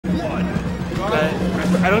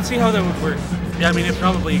I don't see how that would work. Yeah, I mean, it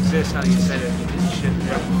probably exists now that you said it. Shit.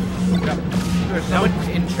 Yeah. There's someone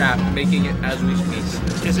in chat making it as we speak.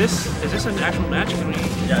 Is this an actual match? Can we?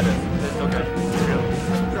 Yeah, it is. Okay.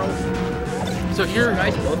 So here,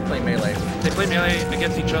 guys both play melee. They play melee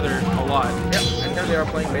against each other a lot. Yep, and here they are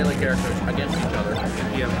playing melee characters against each other.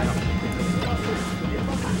 Yeah.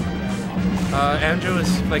 Anjo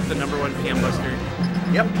is like the #1 PM buster.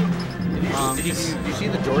 Yep. Did you see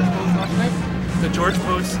the George pose last night? The George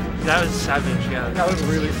pose, that was savage, yeah. That was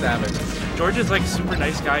really savage. George is like super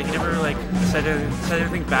nice guy. He never like said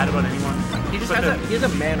anything bad about anyone. He just has a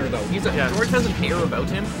manner though. George has an air about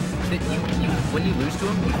him that when you lose to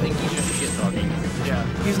him, you think he's just shit talking. Yeah.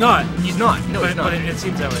 He's not. He's not. No, he's not. But it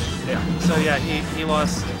seems that way. Yeah. So yeah, he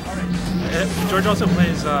lost. George also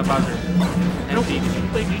plays Bowser. And no, he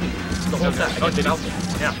played DD. The whole set. Oh, did Falco.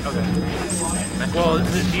 Yeah. Okay. Well,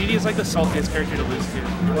 the DD is like the saltiest character to lose to.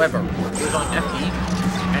 However, he was on FD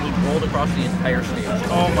and he rolled across the entire stage.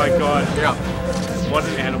 Oh my god. Yeah. What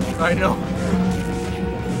an animal. I know.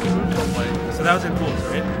 So that was in pools,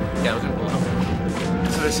 right? Yeah, it was in pools.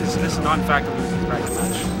 So this is not in fact a losing bracket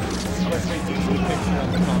match.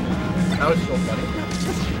 That was so funny.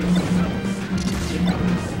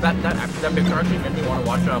 That picture actually made me want to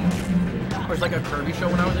watch there was like a Kirby show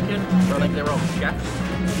when I was a kid, where like they were all chefs.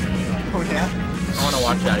 Oh yeah? I want to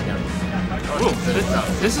watch that again. Ooh,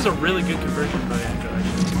 this is a really good conversion by Anjo.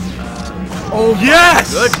 Oh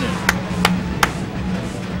yes! Goodness!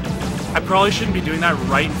 I probably shouldn't be doing that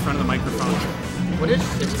right in front of the microphone. What is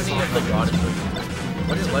Symphony of the Goddesses?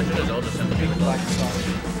 What is Legend of Zelda Symphony of the Black Goddesses? Star.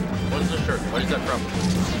 What is the shirt? What is that from?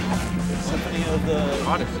 Symphony of the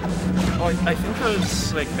Goddesses. Oh, I think that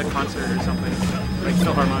was like a concert or something, like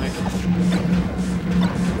Philharmonic.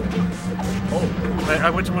 Oh. I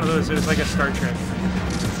went to one of those. It was like a Star Trek.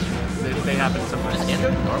 They happen sometimes. Does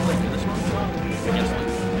Anjo normally do this one? Against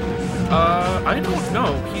Luke? I don't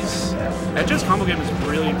know. Anjo's combo game is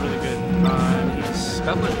really, really good.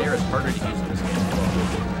 Peddler's Air is harder to use in this game as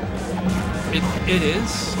well. It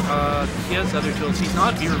is. He has other tools. He's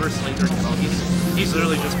not V-reverse laser at all. He's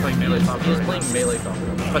literally just playing melee Falco. He's playing melee Falco.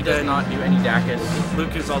 But he does not do any Dacus.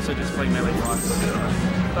 Luke is also just playing melee Fox.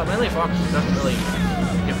 But melee Fox doesn't really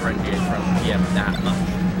differentiate from PM that much.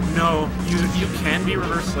 No, you can be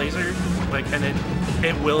reverse laser, like, and it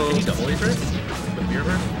will. Can you double laser it with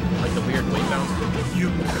V-reverse? Like the weird wave bounce?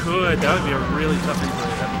 You could. That would be a really tough thing for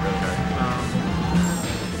you. That'd be really hard.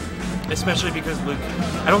 Especially because Luke.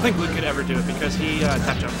 I don't think Luke could ever do it because he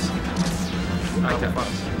tap jumps. I tap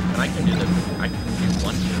jumps. And I can do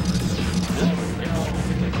one V-reverse.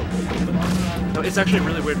 No, it's actually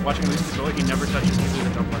really weird watching Luke's controller. He never touches any of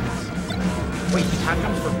the jump buttons. Wait, he tap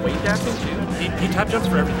jumps for wave dashing too? He tap jumps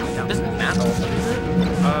for everything. Yeah. Doesn't Matt also do it?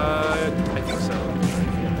 I think so.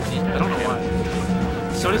 I don't know why.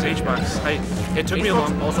 So does H-Box. It took me a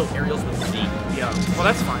long. Also aerials with Z. Yeah. Well,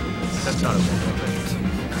 that's fine. That's not okay.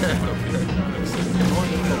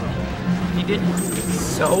 He did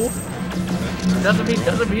so. Doesn't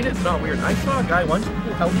mean it's not weird. I saw a guy once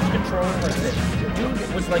who held his controller like this.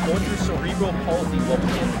 Dude was like going through cerebral palsy while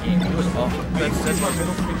playing the game. He was awful. That's my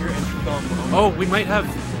middle finger and thumb. Oh, we might have.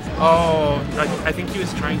 Oh, I think he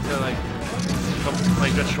was trying to like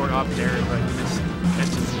just short off there, but he missed.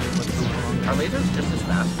 Are lasers just as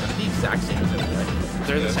fast? They're the exact same as everything.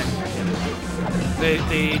 They're the same.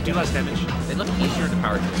 They do less damage. They look easier to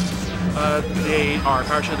power shielding. They are.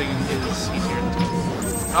 Power shielding is easier in this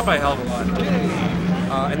game. Not by a hell of a lot.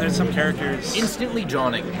 And there's some characters. Instantly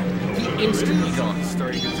jawning. He instantly jawned.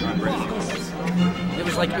 It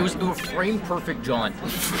was like it was frame perfect John.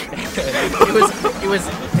 it was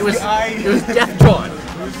death John.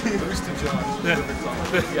 Boosted John.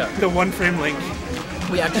 The one frame link.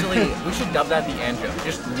 We should dub that the Anjo.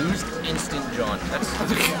 Just lose instant John.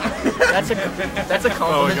 That's a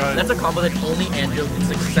compliment. Oh, that's a combo that only Anjo can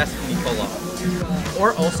successfully pull off.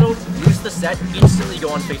 Or also lose the set, instantly go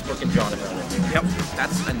on Facebook and John about it. Yep.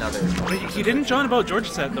 That's another. He didn't John about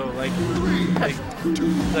George's set though.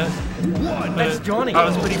 That's Johnny. I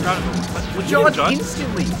was pretty proud of him. John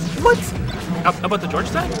instantly. What? About the George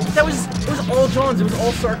set? It was all Johns. It was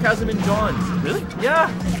all sarcasm and Johns. Really? Yeah.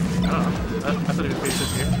 I don't know. I thought it was pretty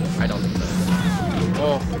sincere. I don't think so.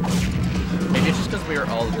 Well, maybe it's just because we were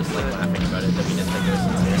all just like laughing about it that we didn't think it was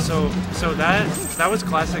sincere. So that was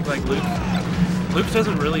classic. Like Luke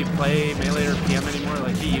doesn't really play melee or PM anymore.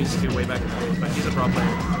 Like he used to way back in the day, but he's a pro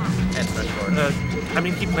player. And Smash 4. I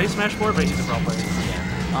mean, he plays Smash 4, but he's a pro player.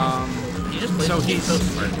 Yeah. He just plays. So he's so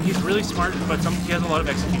smart. He's really smart, but he has a lot of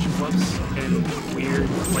execution flips in weird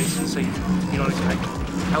places, so you don't expect.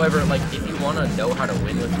 However, like if you want to know how to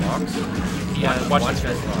win with Fox, watch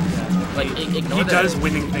this Fox. Like, ignore he the, does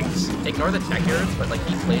winning things. Ignore the tech errors, but like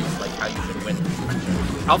he plays like how you should win.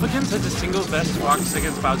 Alphicans has the single best Fox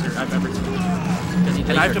against Bowser I've ever seen. Because he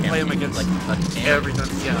And I have to laser play him cams against like every time.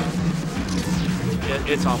 Yeah.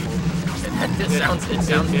 It's awful. It sounds It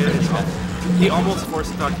is awful. He almost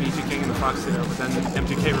forced talk B2 King in the Fox Ditto, but then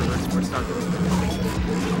M2K reverse forced talk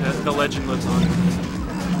him. The legend lives on.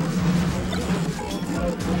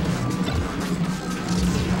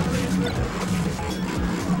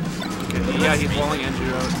 Okay, yeah, he's walling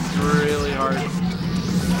Anjo out. It's really hard.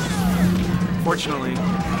 Fortunately,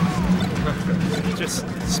 just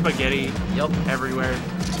spaghetti everywhere.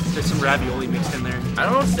 There's some ravioli mixed in there. I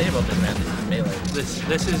don't know what to say about this, man. This is melee.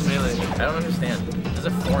 This is melee. I don't understand. This is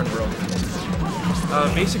a foreign world.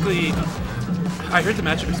 Basically, I heard the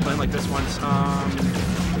matchup explained like this once.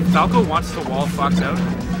 Falco wants to wall Fox out,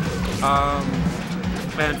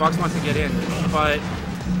 and Fox wants to get in, but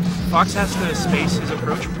Fox has to space his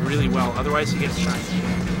approach really well, otherwise he gets shined.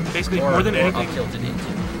 Basically, more than anything.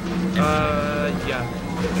 Yeah.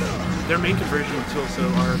 Their main conversion tools so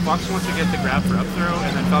are Fox wants to get the grab for up throw,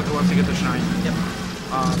 and then Falco wants to get the shine. Yep.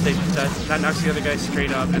 That knocks the other guy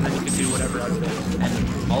straight up, and then you can do whatever out of it.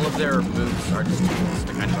 And all of their moves are just tools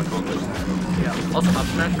to kind of accomplish that. Yeah. Also, up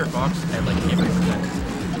smash for Fox and like can't represent.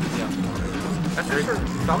 Yeah. That's very for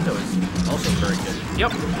Falco is also very good.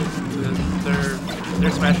 Yep.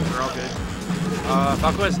 Their smashes are all good.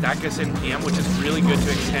 Falco has Dacus and PM, which is really good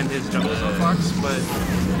to extend his juggles on Fox, but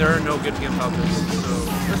there are no good PM Falcos, so...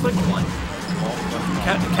 There's like one.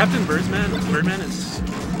 Captain Birdman is...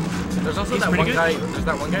 There's also that one guy, there's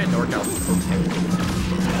that one guy in NorCal who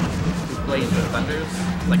plays the Thunders,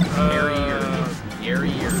 like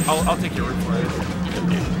Gary or... I'll take your word for it.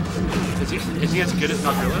 Is he as good as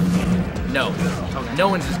Nogrilla? No. Okay. No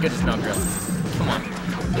one's as good as Nogrilla. Come on.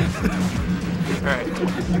 Alright.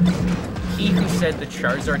 He who said the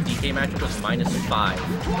Charizard DK matchup was -5.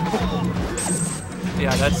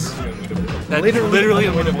 Yeah, that's literally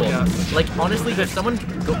unwinnable. Yeah. Like, honestly, if someone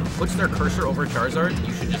puts their cursor over Charizard,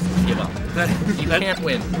 you should just give up. You can't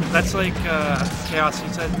win. That's like Chaos. He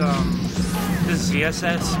said the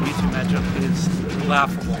ZSS Mewtwo matchup is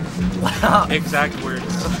laughable. Wow. Exact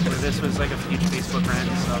words. Where this was like a huge Facebook rant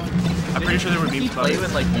and stuff. I'm pretty sure there were memes about it. He played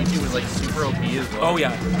with like Mewtwo was like super OP as well. Oh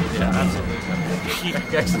yeah. Yeah, absolutely.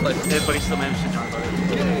 Excellent. But he still managed to talk about it.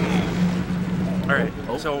 Alright,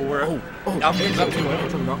 so we're... Alphicans up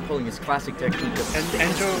 2-1. Not pulling his classic technique of... And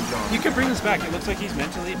Anjo, you can bring this back. It looks like he's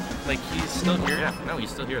mentally... Like, he's still here. Yeah, no, he's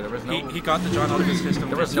still here. There was no... He got the John out of his system.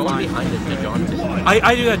 There was no one behind it to John.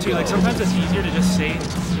 I do that too. Like, sometimes it's easier to just say,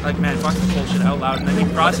 like, man, fuck this bullshit out loud, and then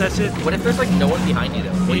you process it. What if there's, like, no one behind you,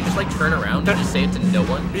 though? Will you just, like, turn around and just say it to no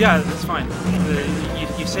one? Yeah, that's fine.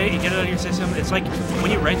 You say it, you get it out of your system. It's like,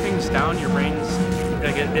 when you write things down, your brain's...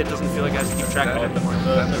 Like, it doesn't feel like it has to keep track of it anymore.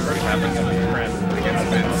 That first happened against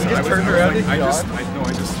Vince. You just turned around and I just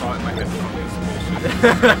thought in my head,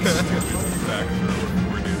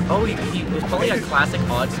 oh, he was pulling a classic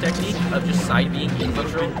odds technique of just side B in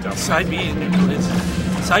neutral. Side B in neutral.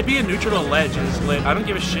 Side B in neutral to ledge is lit. I don't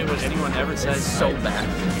give a shit what anyone ever says. It's so bad.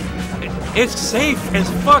 It's safe as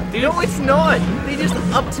fuck, dude. No, it's not. They just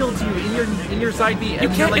up tilt you in your side B. You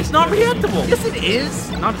can't. Like, it's not reactable. Yes, it is.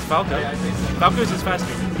 Not as Falco. Falco's is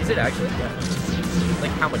faster. Is it actually? Yeah.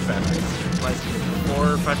 Like how much faster? Like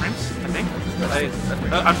 4 or 5 frames, I think.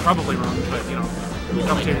 I'm probably wrong, but you know,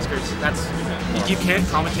 commentator's curse. You can't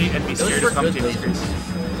commentate and be scared of commentator's curse.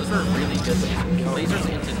 Those were really good lasers. Lasers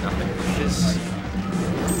into nothing. His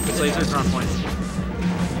lasers are on point.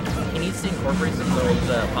 He needs to incorporate some of those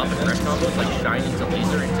pop and fresh combos, like shine into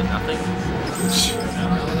laser into nothing.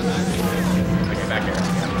 Okay, back here.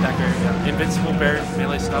 Back here, yeah. Invincible bear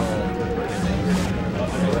melee stuff.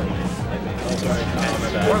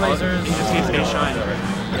 More lasers. He just needs A shine.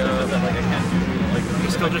 He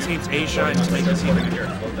still just needs A shine to make this even.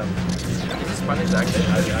 Is this punish actually?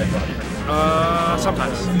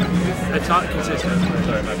 Sometimes. It's not consistent.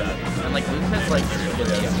 Sorry, my bad. And like Luke has like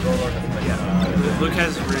yeah. Luke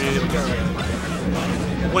has really good.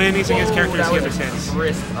 When he's against characters, he understands.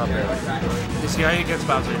 Crisp up there. You see how he gets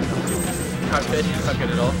Bowser? Not good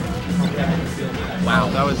at all. Wow,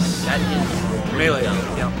 that is melee. Dumb.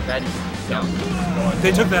 Yeah. That is dumb.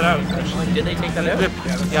 They took that out. Did they take that out?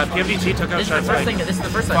 Yeah, PMDT took out This is the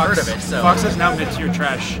first Fox, I've heard of it, so... Fox is now mid-tier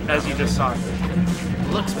trash, as you just saw.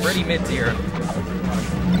 Looks pretty mid-tier.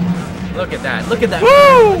 Look at that. Look at that.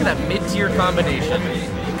 Woo! Look at that mid-tier combination.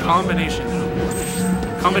 Combination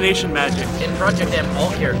magic. In Project M,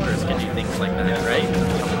 all characters can do things like that, right?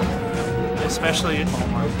 Especially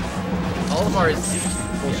Olimar. Olimar is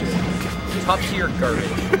bullshit. Top-tier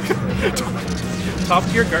garbage. Top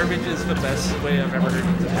tier garbage is the best way I've ever heard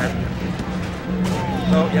it described.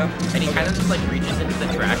 Oh, yeah. And he kind of just like reaches into the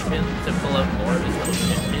trash bin to pull out more of his little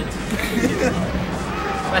shit bits.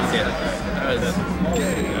 That's it.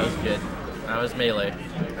 That was good. That was melee.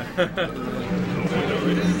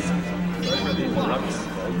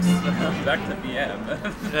 Back to BM.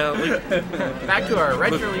 Back to our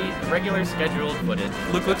regular scheduled footage.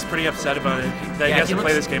 Luke looks pretty upset about it. That he has to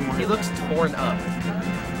play this game more. He looks torn up.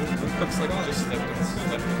 Looks like he just stepped in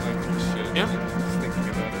like shit. Yeah. Just thinking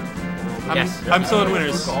about it. Yes. I'm still in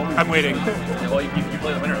winners. I'm waiting. Yeah, well, you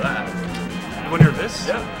play the winner of that. Winner of this?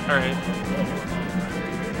 Yeah. Alright.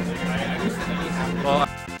 Well,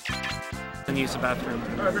 I use the bathroom.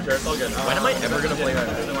 Alright, for sure. It's all good. When am I ever going to play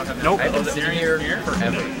that? Nope. I've been sitting here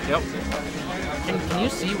forever. Yep. Can you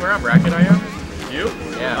see where on bracket I am? You?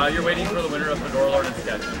 Yeah. You're waiting for the winner of Fedora Lord and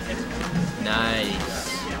Sketch. Nice.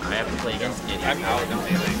 I have to play against Diddy. I'm out in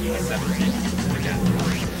Melee 17 again.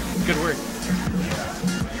 Good work.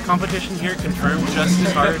 Competition here confirmed just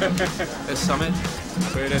as hard as Summit.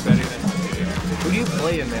 Who do you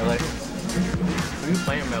play in Melee? Who do you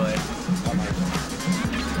play in Melee?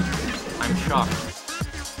 I'm shocked.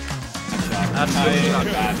 Absolutely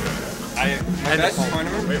shocked. My best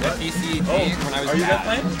tournament at PCG when I was Are you guys bad.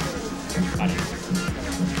 playing?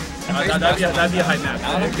 That'd be a high match.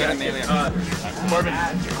 Now I'm good at Melee. Corbin,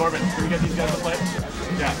 can we get these guys to play?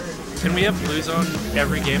 Yeah. Can we have Blue Zone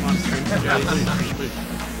every game on stream?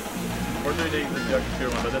 Or 3 days is the computer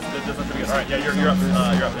one, but this doesn't be good. Alright, yeah, you're up,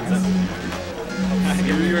 Vincent.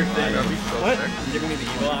 You were saying, What? giving me the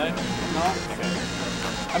evil eye? No.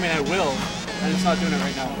 I mean, I will. I'm just not doing it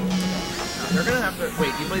right now. They're gonna have to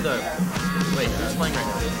wait. You play the wait. Who's playing right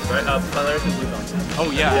now? Right, Polaris and Blue Zone. Oh,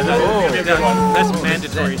 yeah. Yeah, that's gonna be a good one. That's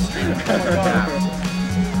mandatory stream.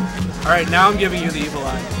 Alright, now I'm giving you the evil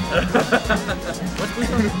eye. What's Blue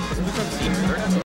Zone? What's Blue Zone team?